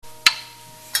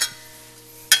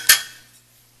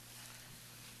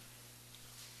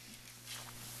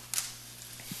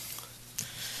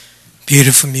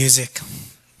Beautiful music.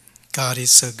 God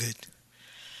is so good.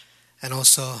 And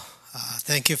also,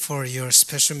 thank you for your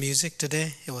special music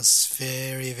today. It was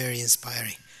very, very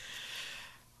inspiring.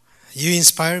 You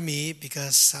inspire me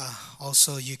because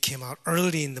also you came out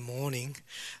early in the morning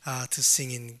to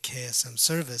sing in KSM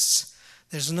service.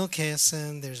 There's no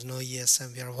KSM, there's no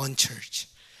ESM. We are one church.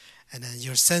 And then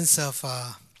your sense of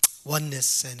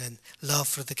oneness and then love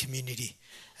for the community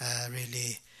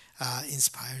really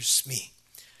inspires me.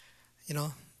 You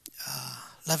know,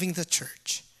 loving the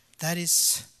church, that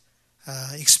is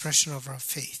expression of our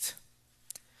faith.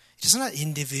 It is not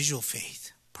individual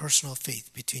faith, personal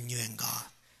faith between you and God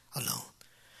alone.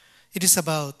 It is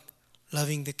about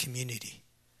loving the community.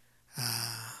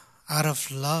 Out of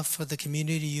love for the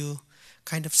community, you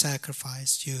kind of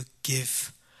sacrifice, you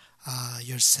give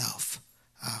yourself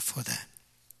for that.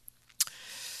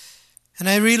 And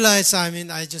I realized,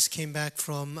 I just came back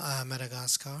from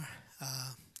Madagascar.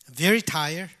 Very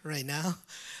tired right now.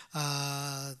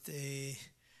 The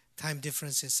time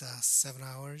difference is 7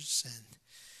 hours. And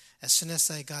as soon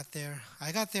as I got there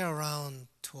around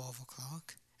 12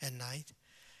 o'clock at night.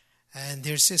 And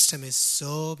their system is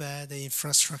so bad, the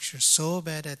infrastructure is so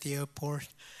bad at the airport.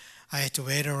 I had to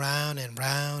wait around and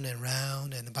round and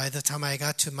round. And by the time I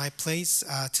got to my place,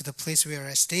 to the place where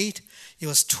I stayed, it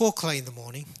was 2 o'clock in the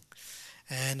morning.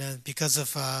 And because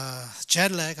of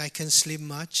jet lag, I couldn't sleep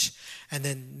much. And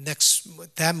then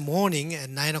that morning at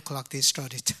 9 o'clock, they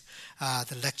started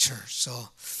the lecture.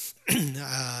 So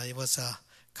it was a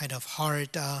kind of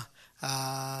hard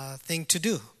thing to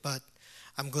do. But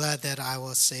I'm glad that I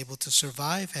was able to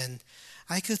survive. And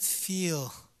I could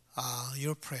feel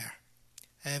your prayer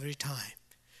every time.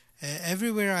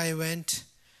 Everywhere I went,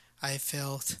 I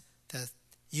felt that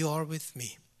you are with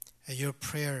me. Your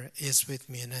prayer is with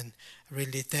me, and then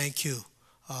really thank you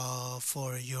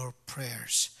for your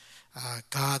prayers. I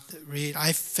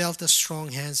felt the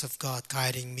strong hands of God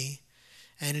guiding me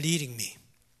and leading me.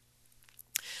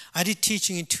 I did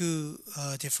teaching in two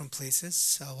different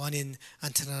places. One in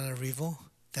Antananarivo,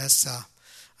 that's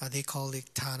they call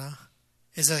it Tana.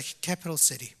 It's a capital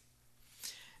city.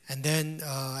 And then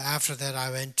after that, I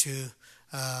went to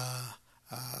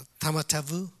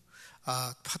Tamatavu.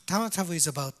 Tamatavu is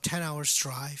about 10 hours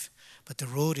drive, but the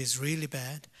road is really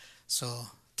bad. So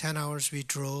 10 hours we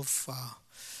drove.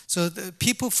 So the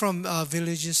people from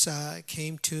villages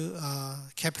came to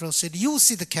capital city. You will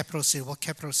see the capital city, what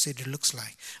capital city looks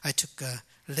like. I took a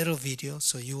little video,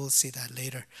 so you will see that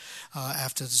later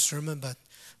after the sermon. But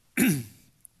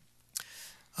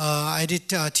I did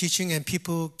teaching, and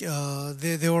people,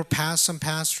 there were some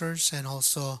pastors, and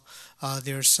also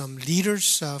there are some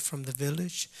leaders from the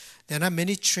village. There are not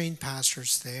many trained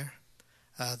pastors there.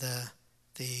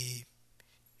 They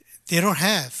don't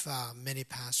have many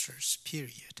pastors,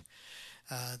 period.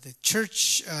 The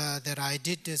church that I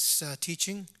did this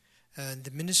teaching,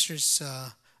 the ministers,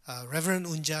 Reverend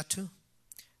Unjatu.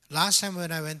 Last time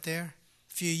when I went there,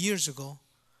 a few years ago,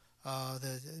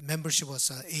 the membership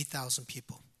was 8,000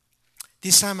 people.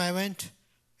 This time I went,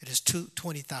 it is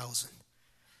 20,000.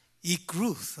 It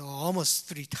grew almost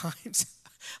 3 times.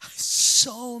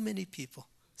 So many people.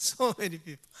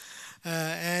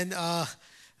 And I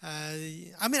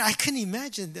can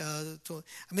imagine.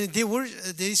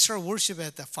 They start worship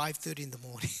at 5:30 in the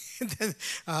morning, and then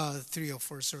 3 or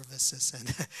 4 services,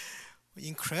 and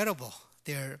incredible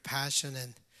their passion.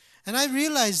 And I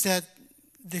realized that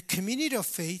the community of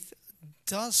faith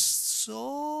does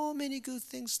so many good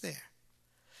things there.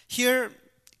 Here,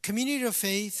 community of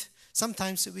faith,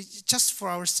 sometimes we just for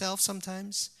ourselves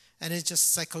sometimes, and it's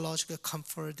just psychological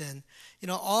comfort, and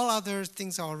all other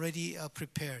things are already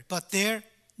prepared. But there,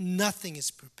 nothing is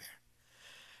prepared.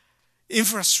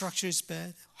 Infrastructure is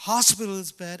bad, hospital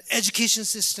is bad, education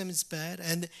system is bad,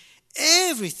 and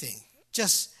everything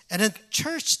and the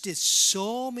church did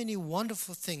so many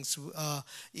wonderful things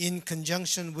in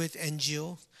conjunction with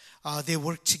NGO. They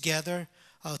worked together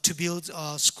to build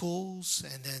schools,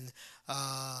 and then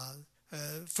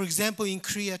for example, in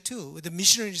Korea too, the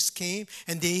missionaries came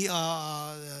and they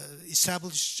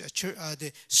established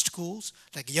the schools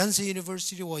like Yonsei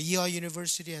University or ER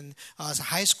University, and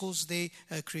high schools they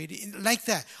created like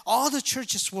that. All the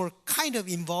churches were kind of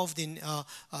involved in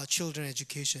children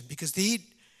education because they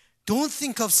don't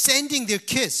think of sending their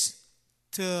kids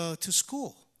to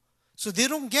school, so they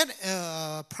don't get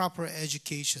proper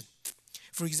education.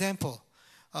 For example,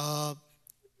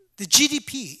 the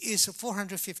GDP is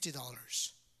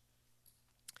 $450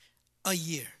 a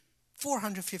year.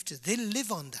 $450. They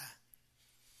live on that.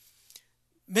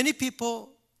 Many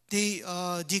people, they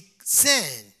dig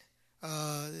sand.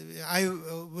 I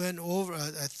went over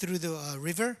through the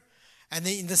river, And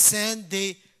then in the sand,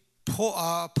 they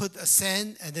put a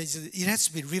sand, and then it has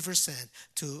to be river sand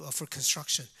for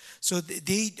construction. So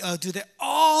they do that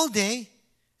all day,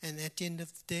 and at the end of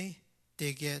the day,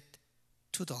 they get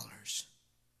 $2,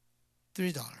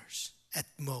 $3 at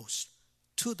most,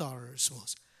 $2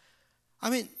 most. I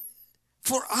mean,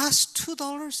 for us,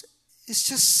 $2 is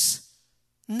just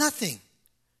nothing.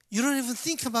 You don't even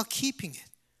think about keeping it.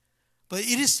 But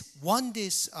it is one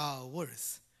day's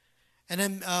worth. And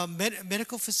then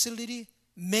medical facility,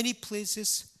 many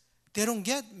places, they don't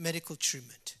get medical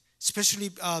treatment. Especially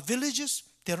villages,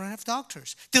 they don't have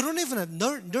doctors. They don't even have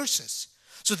nurses.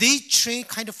 So they train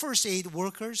kind of first aid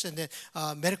workers and then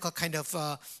medical kind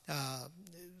of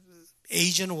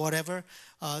agent or whatever.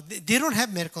 They don't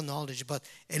have medical knowledge, but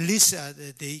at least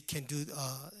they can do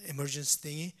emergency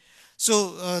thingy.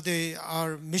 So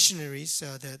our missionaries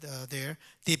that there,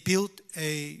 they built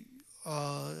a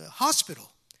hospital,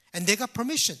 and they got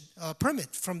permit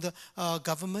from the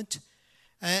government,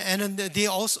 and then they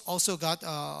also got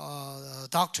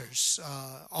doctors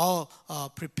all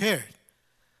prepared.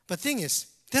 But thing is,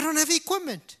 they don't have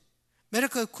equipment,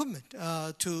 medical equipment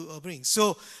to bring.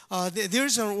 So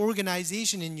there's an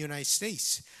organization in the United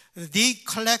States. They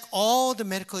collect all the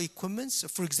medical equipments.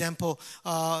 For example,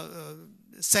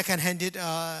 second-handed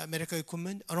medical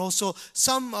equipment, and also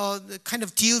some kind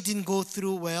of deal didn't go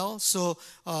through well. So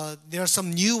there are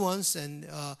some new ones, and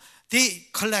they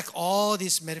collect all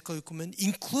this medical equipment,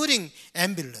 including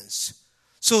ambulance.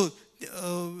 So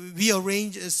we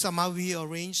arrange,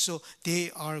 so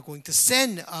they are going to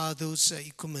send those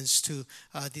equipments to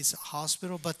this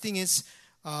hospital. But thing is,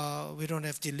 we don't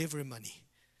have delivery money.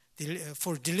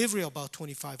 For delivery, about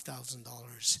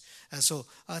 $25,000. And so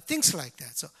things like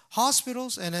that. So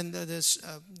hospitals, and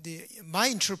then my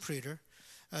interpreter,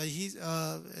 he's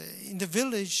in the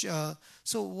village.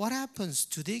 So what happens?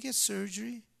 Do they get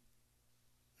surgery?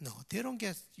 No, they don't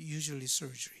get usually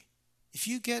surgery. If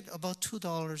you get about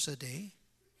 $2 a day,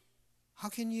 how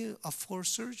can you afford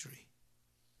surgery?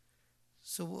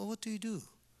 So what do?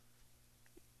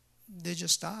 They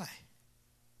just die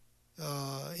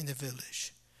in the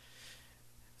village.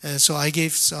 So I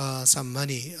gave some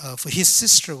money for his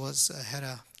sister had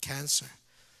a cancer,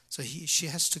 so she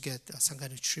has to get some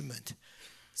kind of treatment.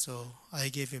 So I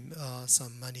gave him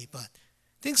some money, but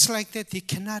things like that they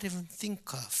cannot even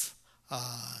think of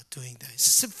doing that.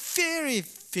 It's a very,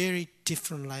 very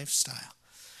different lifestyle.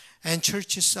 And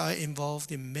churches are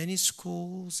involved in many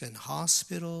schools and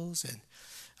hospitals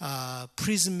and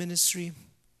prison ministry.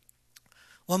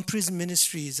 One prison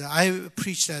ministry is I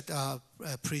preached at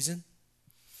prison.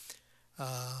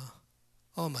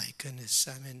 Oh my goodness,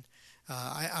 I mean,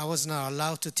 I was not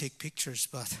allowed to take pictures,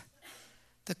 but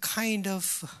the kind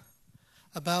of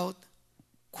about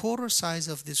quarter size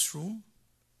of this room,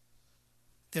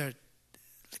 there are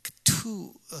like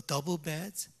 2 double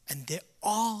beds, and they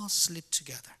all sleep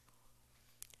together.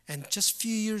 And just a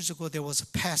few years ago, there was a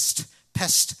pest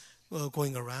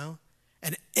going around,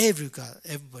 and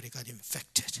everybody got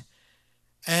infected.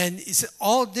 And it's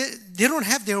all they don't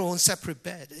have their own separate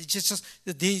bed. It's just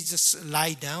they just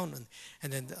lie down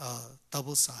and then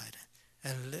double side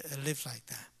and live like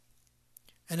that.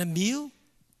 And a meal,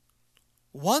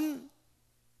 1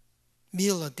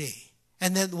 meal a day,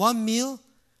 and then 1 meal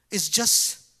is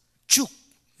just juk.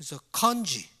 It's a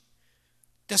congee.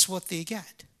 That's what they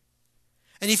get.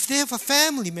 And if they have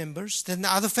family members, then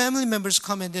the other family members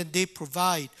come and then they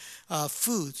provide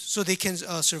food so they can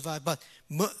survive. But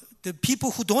the people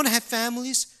who don't have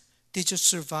families, they just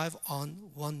survive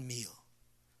on 1 meal,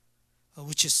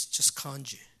 which is just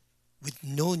congee, with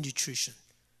no nutrition.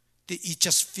 It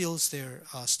just fills their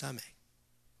stomach.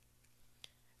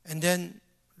 And then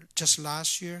just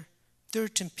last year,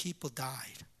 13 people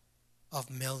died of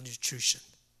malnutrition.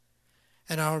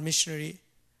 And our missionary,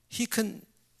 he couldn't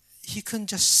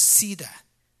just see that.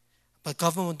 But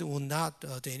government will not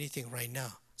do anything right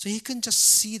now. So he couldn't just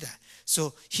see that.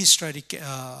 So he started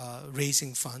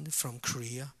raising funds from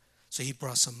Korea. So he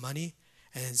brought some money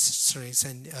and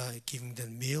started giving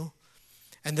them meal.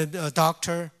 And the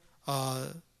doctor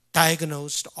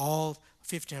diagnosed all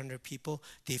 1,500 people.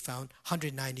 They found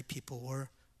 190 people were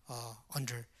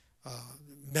under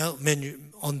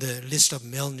on the list of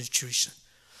malnutrition.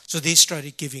 So they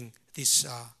started giving this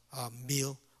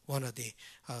meal one a day.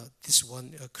 This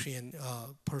one Korean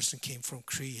person came from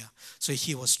Korea, so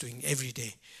he was doing every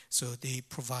day. So they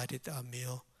provided a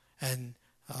meal, and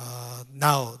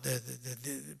now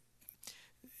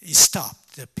it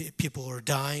stopped. The people were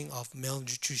dying of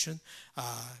malnutrition,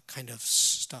 kind of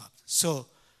stopped. So,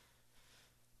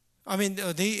 I mean,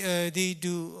 they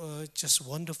do just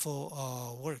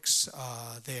wonderful works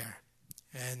there,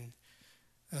 and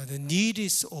the need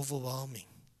is overwhelming.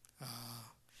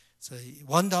 So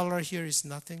 $1 here is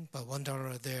nothing, but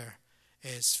 $1 there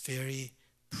is very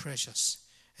precious.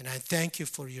 And I thank you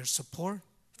for your support,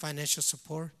 financial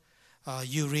support.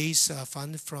 You raise a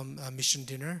fund from Mission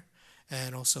Dinner,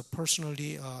 and also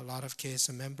personally, a lot of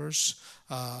KSM members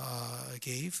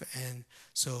gave. And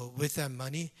so with that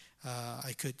money,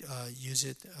 I could use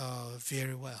it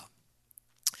very well.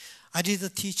 I did the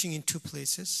teaching in 2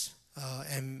 places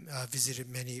and visited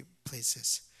many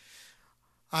places.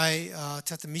 I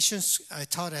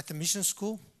taught at the mission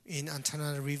school in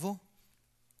Antananarivo,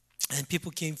 and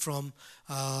people came from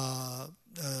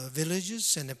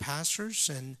villages and the pastors,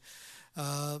 and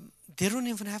they don't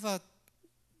even have a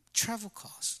travel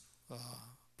cost,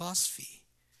 bus fee.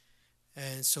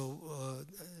 And so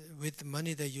with the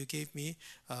money that you gave me,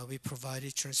 we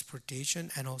provided transportation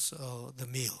and also the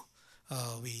meal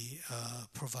we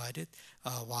provided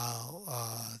while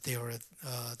they were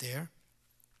there.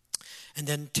 And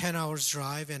then 10 hours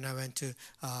drive, and I went to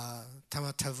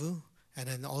Tamatavu, and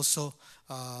then also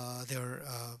there were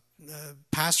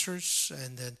pastors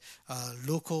and then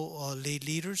local lay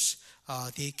leaders.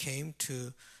 They came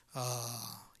to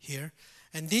here,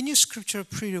 and they knew Scripture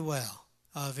pretty well,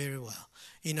 very well.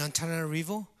 In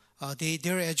Antananarivo,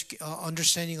 their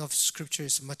understanding of Scripture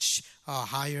is much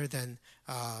higher than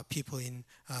people in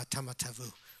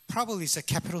Tamatavu. Probably it's a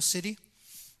capital city.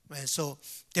 And so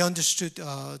they understood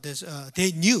this.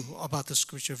 They knew about the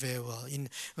Scripture very well. In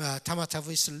Tamatavu,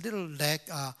 it's a little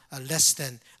less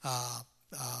than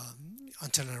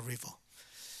Antananarivo.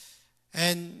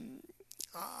 And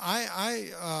I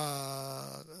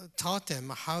taught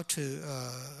them how to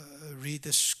read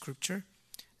the Scripture,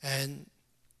 and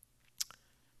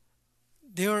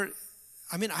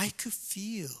I could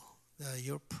feel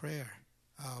your prayer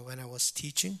when I was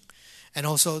teaching. And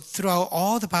also throughout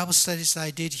all the Bible studies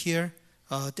I did here,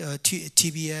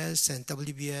 TBS and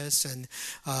WBS and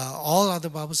all other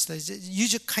Bible studies, you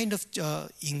just kind of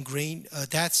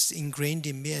that's ingrained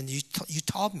in me, and you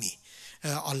taught me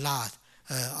a lot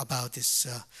about this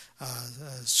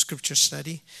Scripture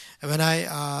study. And when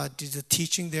I did the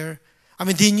teaching there,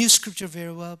 they knew Scripture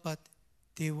very well, but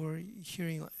they were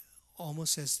hearing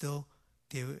almost as though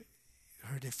they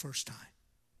heard it first time.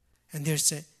 And they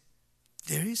said,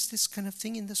 there is this kind of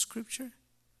thing in the Scripture?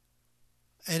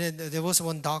 And then there was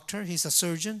one doctor, he's a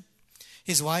surgeon.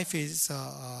 His wife is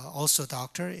also a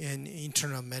doctor in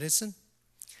internal medicine.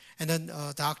 And then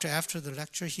doctor, after the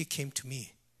lecture, he came to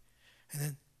me. And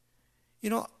then,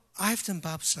 I've done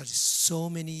Bible studies so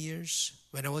many years.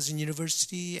 When I was in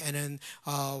university, and then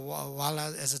while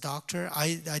as a doctor,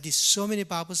 I did so many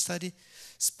Bible studies,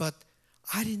 but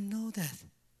I didn't know that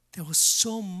there was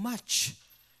so much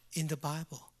in the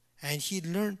Bible. And he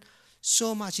learned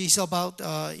so much. He's about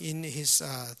in his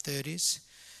 30s.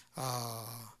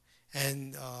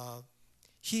 And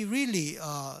he really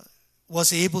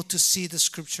was able to see the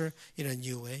Scripture in a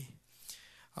new way.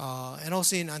 And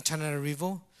also in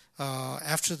Antananarivo,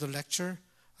 after the lecture,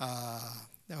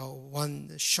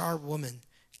 one sharp woman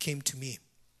came to me.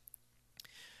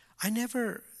 I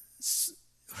never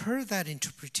heard that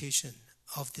interpretation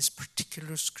of this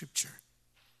particular Scripture.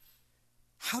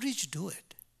 How did you do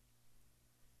it?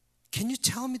 Can you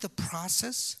tell me the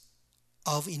process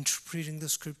of interpreting the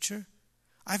Scripture?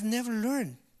 I've never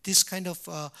learned this kind of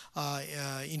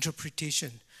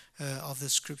interpretation of the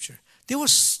Scripture. They were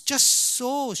just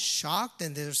so shocked,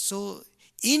 and they were so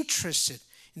interested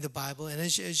in the Bible. And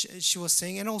she was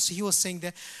saying, and also he was saying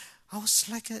that I was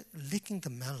like licking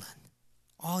the melon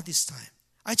all this time.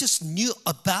 I just knew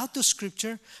about the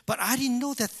Scripture, but I didn't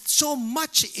know that so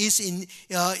much is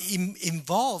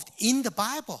involved in the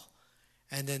Bible.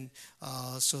 And then,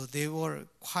 so they were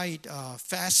quite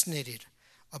fascinated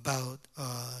about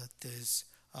this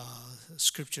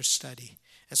Scripture study.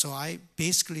 And so I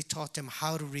basically taught them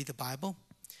how to read the Bible,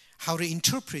 how to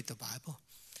interpret the Bible.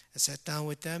 I sat down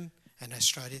with them, and I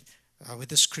started with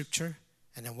the Scripture.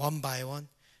 And then one by one,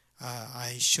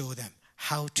 I showed them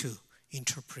how to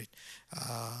interpret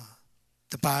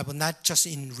the Bible, not just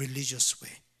in religious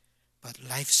way, but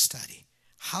life study.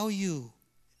 How you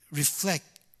reflect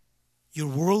your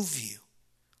worldview,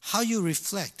 how you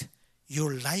reflect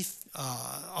your life,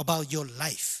 about your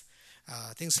life,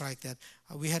 things like that.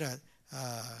 We had a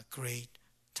great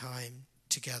time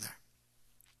together.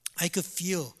 I could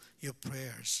feel your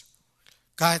prayers.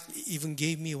 God even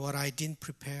gave me what I didn't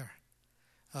prepare.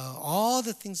 All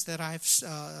the things that I've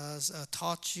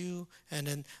taught you and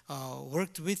then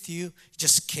worked with you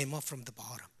just came up from the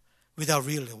bottom without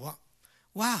really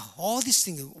wow, all these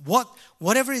things,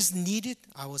 whatever is needed,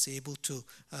 I was able to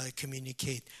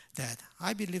communicate that.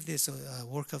 I believe there's a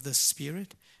work of the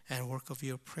Spirit and work of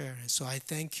your prayer. And so I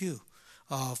thank you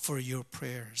for your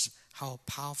prayers, how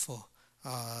powerful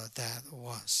that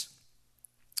was.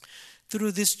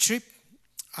 Through this trip,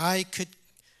 I could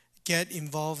get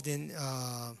involved in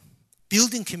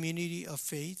building community of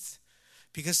faith,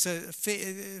 because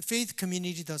the faith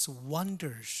community does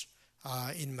wonders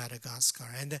in Madagascar,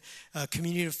 and the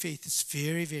community of faith is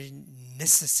very, very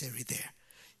necessary there.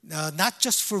 Not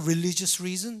just for religious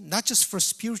reason, not just for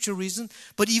spiritual reason,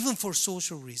 but even for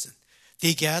social reason.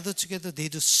 They gather together, they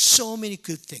do so many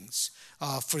good things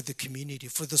for the community,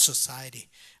 for the society.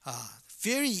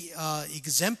 Very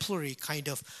exemplary kind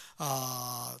of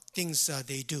things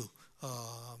they do.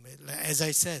 As I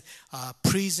said,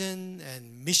 prison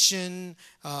and mission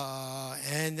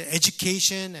and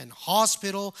education and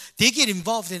hospital, they get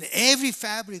involved in every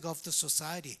fabric of the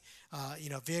society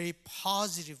in a very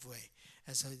positive way.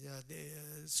 And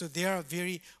so they are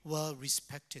very well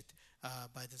respected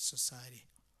by the society.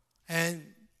 And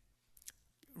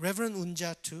Reverend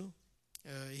Unjatu,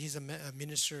 he's a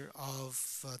minister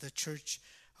of the church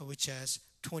which has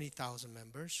 20,000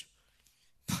 members.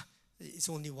 It's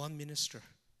only one minister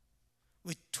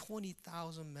with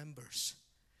 20,000 members,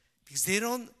 because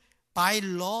by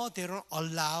law, they don't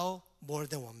allow more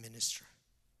than one minister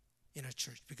in a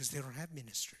church, because they don't have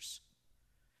ministers.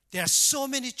 There are so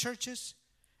many churches,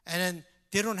 and then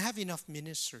they don't have enough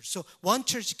ministers. So one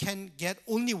church can get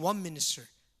only one minister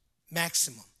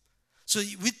maximum. So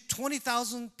with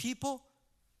 20,000 people,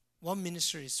 one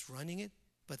minister is running it.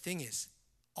 But thing is,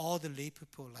 all the lay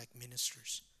people like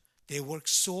ministers. They work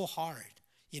so hard.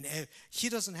 He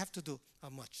doesn't have to do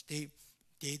much. They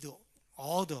do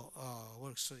all the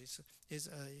work. So it's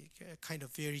a kind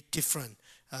of very different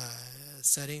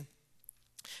setting.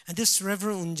 And this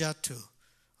Reverend Unjatu,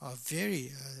 a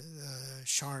very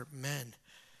sharp man.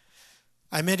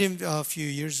 I met him a few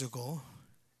years ago,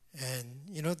 and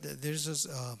there's this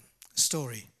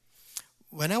story.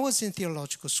 When I was in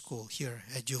theological school here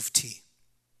at U of T,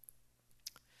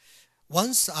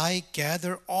 once I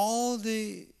gathered all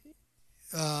the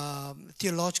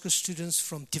theological students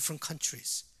from different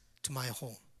countries to my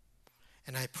home,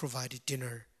 and I provided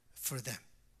dinner for them.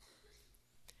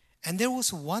 And there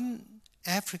was one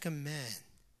African man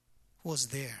who was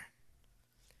there.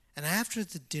 And after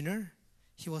the dinner,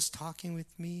 he was talking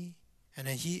with me, and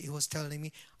he was telling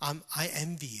me, I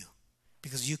envy you,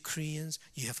 because you Koreans,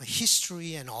 you have a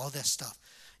history and all that stuff.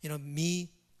 Me,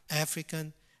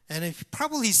 African. And he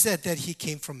probably said that he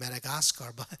came from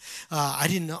Madagascar, but I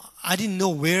didn't know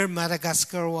where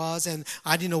Madagascar was, and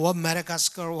I didn't know what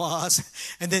Madagascar was.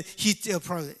 And then he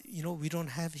probably, we don't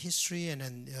have history, and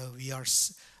then we are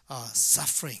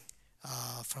suffering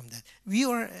from that. We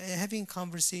were having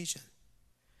conversation.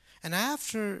 And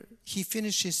after he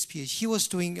finished his PhD, he was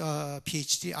doing a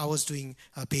PhD, I was doing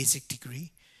a basic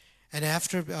degree. And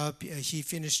after he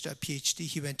finished a PhD,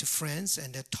 he went to France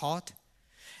and taught.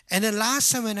 And then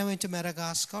last time when I went to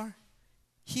Madagascar,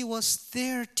 he was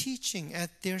there teaching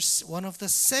at one of the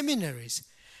seminaries.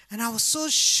 And I was so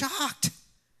shocked.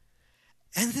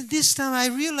 And then this time I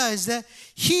realized that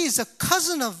he is a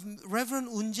cousin of Reverend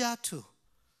Unjatu.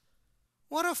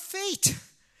 What a fate.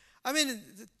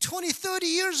 20, 30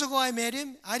 years ago I met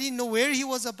him. I didn't know where he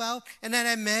was about. And then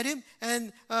I met him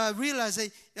and realized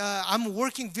that I'm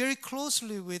working very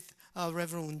closely with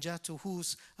Reverend Unjatu,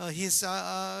 who's his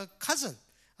cousin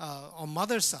on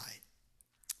mother's side.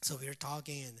 So we were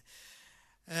talking.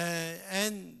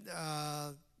 And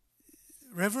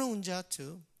Reverend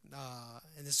Unjatu,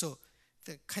 and so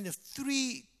the kind of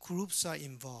three groups are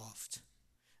involved.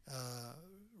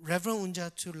 Reverend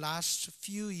Unjatu, last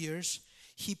few years,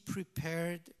 he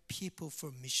prepared people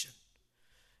for mission,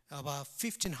 about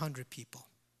 1,500 people.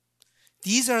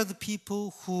 These are the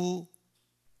people who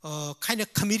kind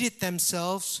of committed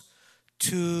themselves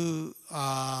to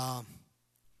go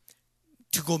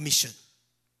mission.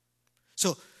 So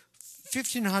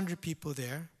 1,500 people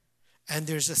there, and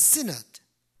there's a synod.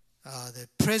 The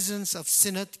presidents of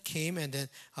synod came, and then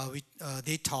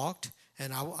they talked,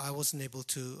 and I wasn't able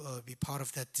to be part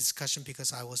of that discussion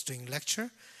because I was doing lecture.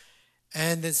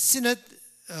 And the synod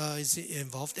is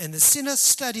involved, and the synod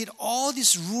studied all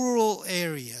these rural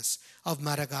areas of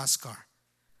Madagascar.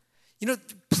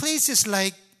 Places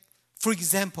like, for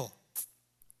example,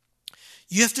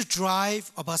 you have to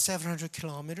drive about 700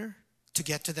 kilometers to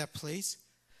get to that place.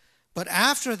 But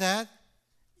after that,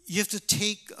 you have to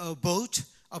take a boat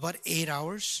about 8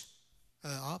 hours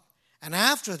up. And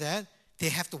after that, they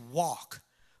have to walk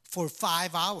for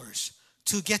 5 hours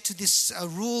to get to this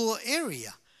rural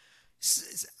area.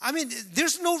 I mean,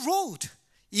 there's no road.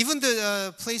 Even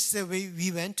the place that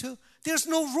we went to, there's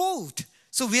no road.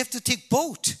 So we have to take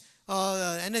boat,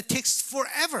 and it takes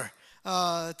forever.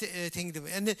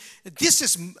 And this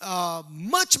is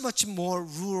much more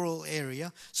rural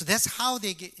area. So that's how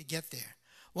they get there.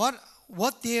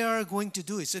 What they are going to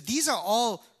do is, so these are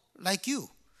all like you.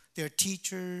 They're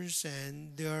teachers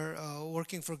and they're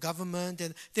working for government,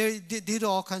 and they did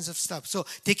all kinds of stuff. So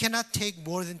they cannot take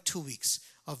more than 2 weeks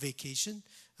of vacation.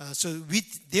 So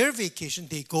with their vacation,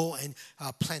 they go and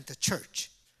plant a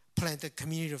church, plant a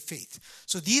community of faith.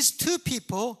 So these two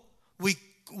people, we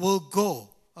will go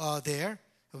there.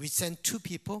 We send 2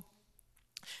 people.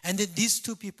 And then these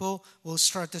 2 people will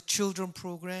start a children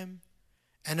program.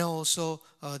 And also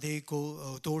they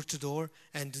go door to door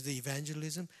and do the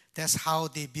evangelism. That's how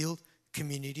they build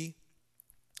community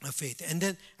of faith. And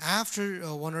then after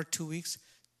 1 or 2 weeks,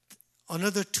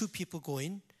 another 2 people go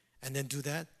in and then do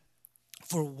that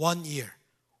for 1 year.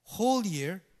 Whole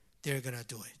year, they're going to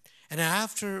do it. And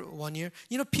after 1 year,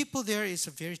 people there is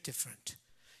very different.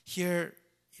 Here,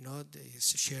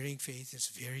 sharing faith is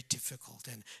very difficult,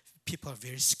 and people are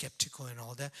very skeptical and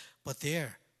all that. But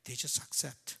there, they just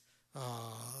accept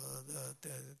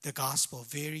the gospel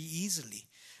very easily.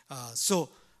 So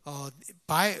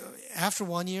after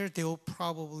 1 year, they will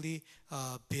probably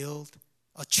build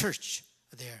a church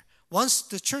there. Once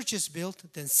the church is built,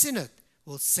 then Synod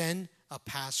will send a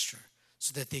pastor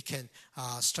so that they can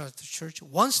start the church.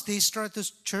 Once they start the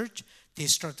church, they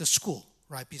start the school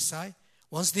right beside.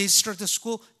 Once they start the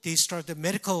school, they start the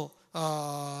medical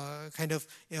kind of,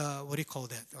 what do you call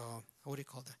that?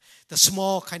 The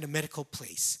small kind of medical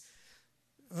place.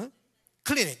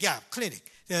 Clinic, clinic.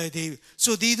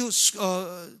 So they do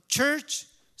church,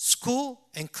 school,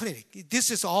 and clinic.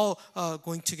 This is all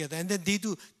going together. And then they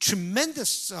do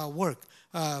tremendous work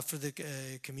for the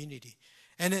community.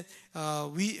 And then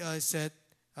we said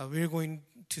we're going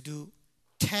to do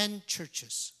 10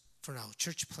 churches for now,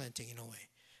 church planting in a way.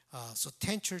 So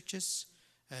 10 churches,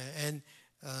 and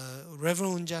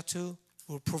Reverend Unjatu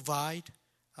will provide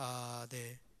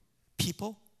the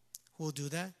people who will do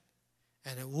that,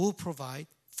 and it will provide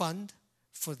fund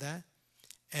for that,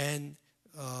 and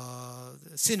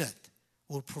the Synod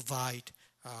will provide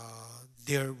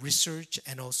their research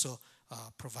and also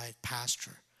provide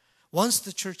pastor. Once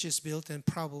the church is built, then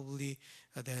probably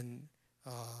then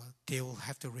they will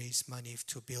have to raise money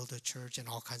to build a church and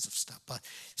all kinds of stuff. But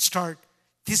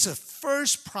this is the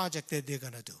first project that they're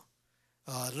going to do.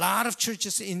 A lot of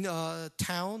churches in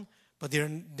town, but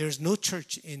there's no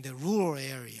church in the rural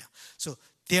area. So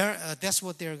that's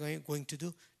what they're going to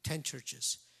do, 10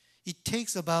 churches. It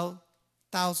takes about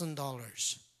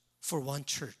 $1,000 for one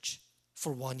church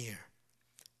for 1 year.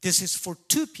 This is for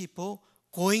 2 people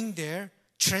going there,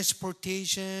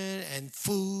 transportation and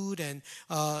food and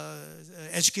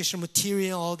educational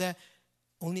material, all that.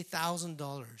 Only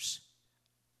 $1,000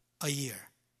 a year.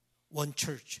 One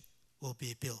church will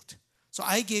be built. So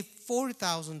I gave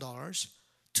 $4,000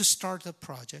 to start the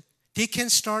project. They can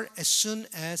start as soon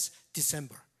as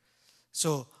December.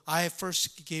 So I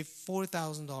first gave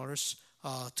 $4,000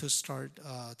 to start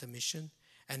the mission.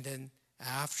 And then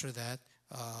after that,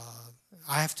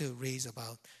 I have to raise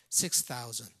about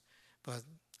 $6,000. But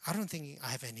I don't think I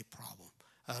have any problem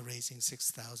raising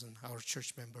 $6,000. Our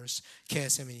church members,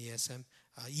 KSM and ESM,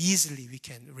 easily we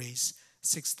can raise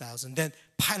 $6,000. Then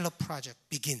pilot project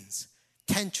begins.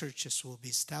 10 churches will be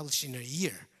established in a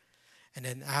year. And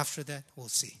then after that, we'll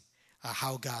see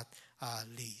how God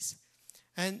leads.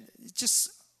 And just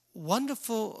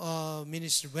wonderful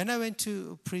ministry. When I went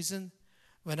to prison,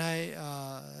 when I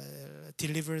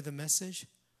delivered the message,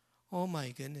 oh my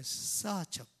goodness,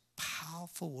 such a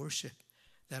powerful worship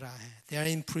that I had. They are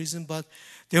in prison, but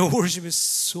their worship is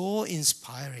so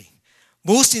inspiring.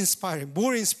 Most inspiring,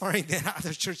 more inspiring than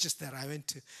other churches that I went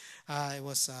to. It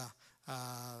was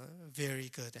very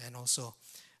good. And also,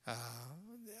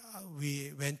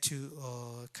 we went to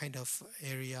a kind of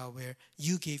area where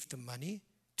you gave the money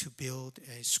to build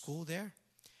a school there.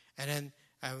 And then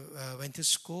I went to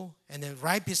school. And then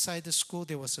right beside the school,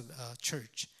 there was a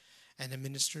church. And the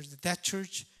minister, that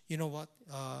church, you know what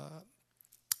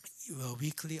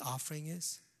weekly offering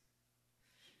is?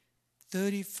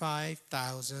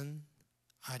 35,000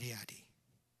 ari-ari.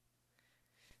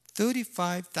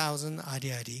 35,000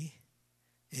 ari-ari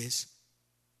is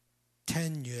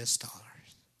 $10.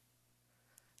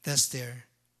 That's their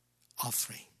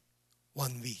offering,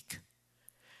 1 week.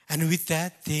 And with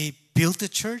that, they built a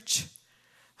church.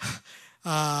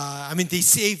 They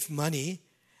saved money.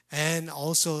 And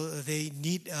also they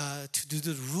need to do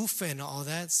the roof and all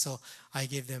that. So I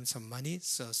gave them some money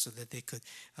so that they could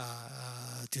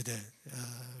do the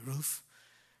roof.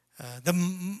 The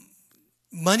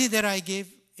money that I gave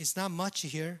is not much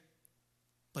here,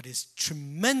 but it's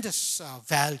tremendous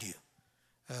value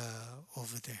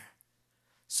over there.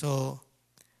 So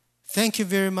thank you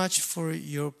very much for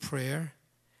your prayer.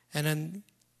 And then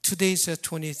today's the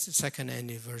 22nd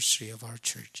anniversary of our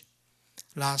church.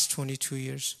 Last 22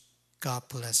 years, God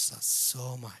bless us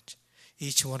so much.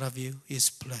 Each one of you is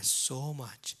blessed so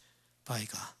much by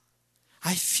God.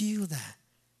 I feel that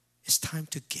it's time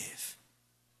to give.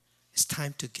 It's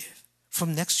time to give.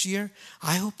 From next year,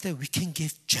 I hope that we can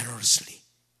give generously.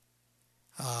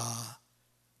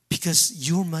 Because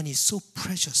your money is so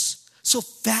precious, so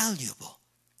valuable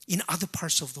in other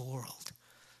parts of the world.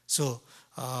 So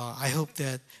I hope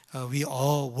that we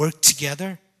all work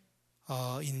together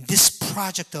in this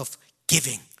project of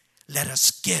giving. Let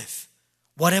us give.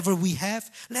 Whatever we have,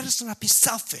 let us not be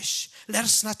selfish. Let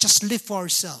us not just live for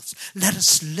ourselves. Let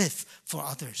us live for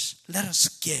others. Let us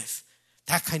give.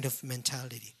 That kind of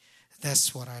mentality.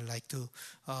 That's what I like to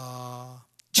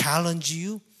challenge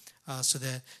you so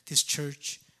that this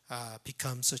church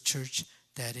becomes a church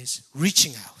that is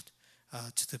reaching out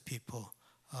to the people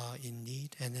in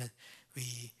need. And that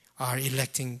we are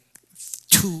electing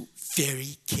two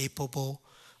very capable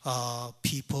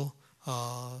people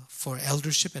for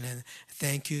eldership. And then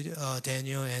thank you,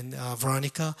 Daniel and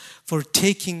Veronica, for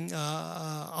taking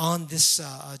on this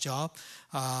job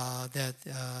that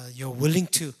you're willing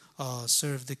to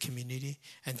serve the community.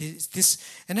 And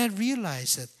and I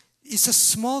realized that it's a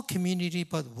small community,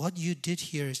 but what you did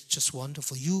here is just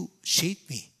wonderful. You shaped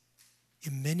me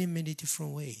in many, many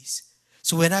different ways.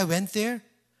 So when I went there,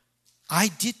 I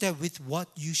did that with what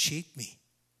you shaped me.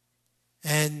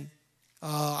 And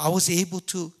I was able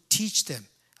to teach them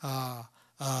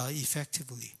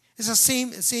effectively. It's the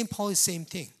same Paul is same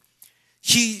thing.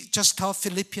 He just taught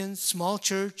Philippians, small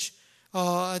church.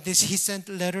 He sent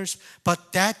letters,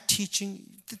 but that teaching,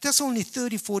 that's only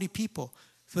 30, 40 people.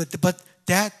 But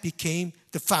that became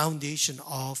the foundation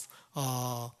of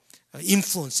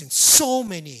influencing so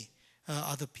many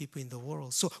other people in the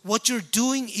world. So what you're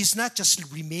doing is not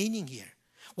just remaining here.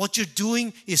 What you're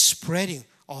doing is spreading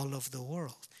all over the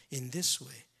world in this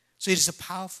way. So it is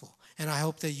powerful. And I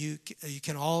hope that you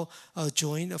can all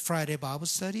join a Friday Bible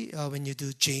study when you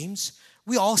do James.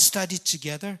 We all study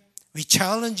together. We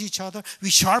challenge each other. We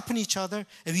sharpen each other.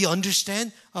 And we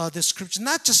understand the scripture,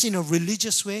 not just in a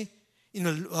religious way,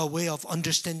 in a way of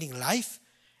understanding life.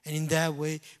 And in that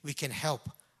way, we can help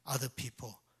other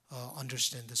people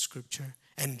understand the scripture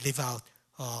and live out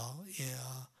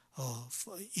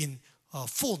in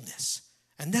fullness.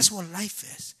 And that's what life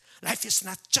is. Life is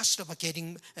not just about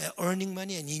earning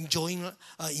money and enjoying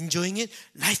it.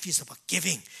 Life is about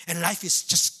giving. And life is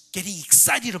just getting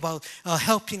excited about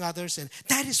helping others. And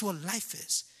that is what life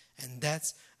is. And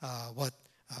that's what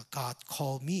God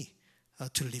called me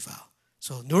to live out.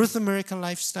 So North American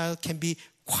lifestyle can be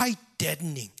quite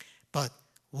deadening, but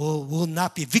we'll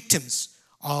not be victims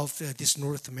of this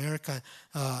North American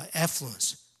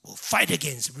affluence. We'll fight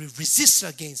against, we'll resist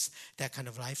against that kind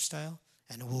of lifestyle,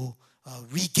 and we'll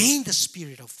regain the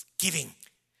spirit of giving,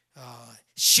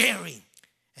 sharing,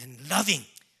 and loving.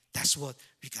 That's what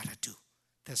we got to do.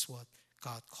 That's what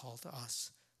God called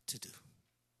us to do.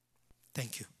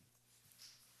 Thank you.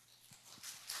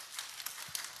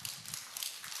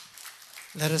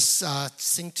 Let us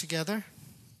sing together.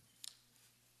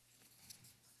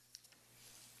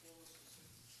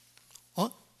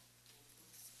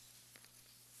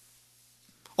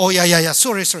 Oh, yeah.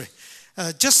 Sorry.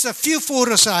 Just a few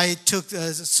photos I took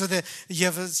so that you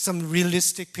have some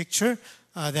realistic picture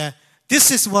that this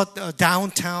is what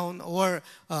downtown or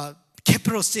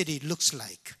capital city looks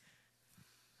like.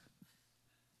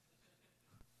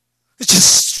 It's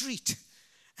just street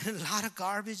and a lot of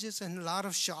garbages and a lot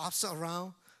of shops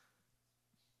around.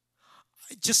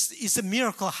 It's a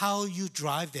miracle how you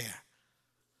drive there.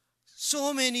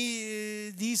 So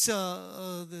many these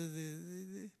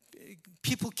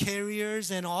people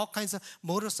carriers and all kinds of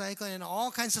motorcycle and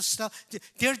all kinds of stuff.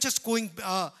 They're just going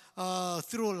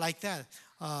through like that.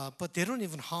 But they don't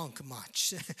even honk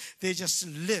much. They just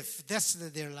live. That's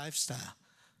their lifestyle.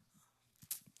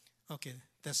 Okay,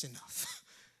 that's enough.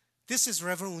 This is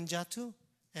Reverend Unjatu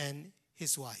and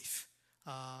his wife.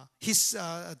 His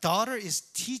daughter is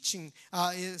teaching,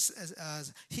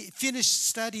 he finished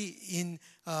study in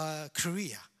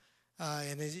Korea.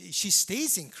 And she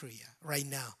stays in Korea right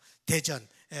now, Daejeon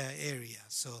area.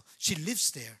 So she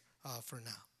lives there for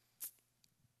now.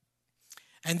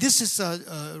 And this is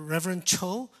Reverend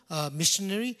Cho,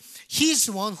 missionary. He's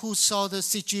the one who saw the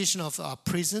situation of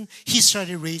prison. He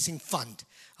started raising fund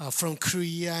from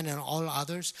Korea and all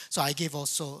others. So I gave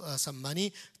also some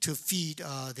money to feed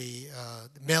the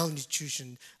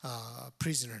malnutrition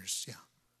prisoners. Yeah.